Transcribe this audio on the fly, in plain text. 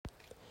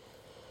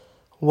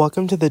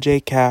Welcome to the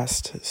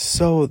JCast.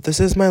 So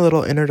this is my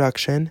little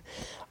introduction.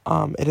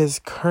 It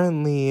is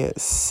currently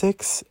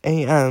 6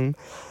 a.m.,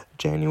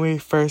 January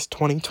 1st,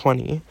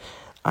 2020.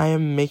 I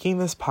am making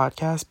this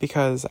podcast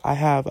because I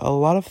have a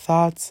lot of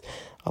thoughts,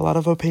 a lot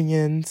of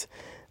opinions,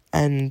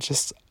 and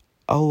just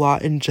a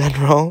lot in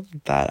general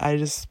that I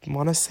just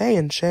want to say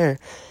and share.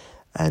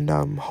 And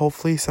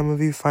hopefully some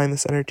of you find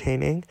this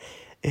entertaining.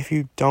 If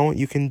you don't,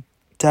 you can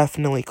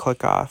definitely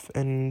click off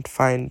and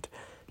find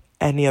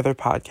any other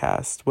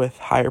podcast with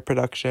higher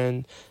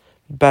production,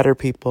 better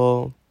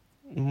people,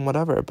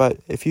 whatever. But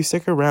if you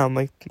stick around,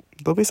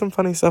 there'll be some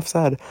funny stuff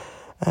said,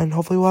 and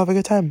hopefully we'll have a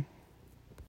good time.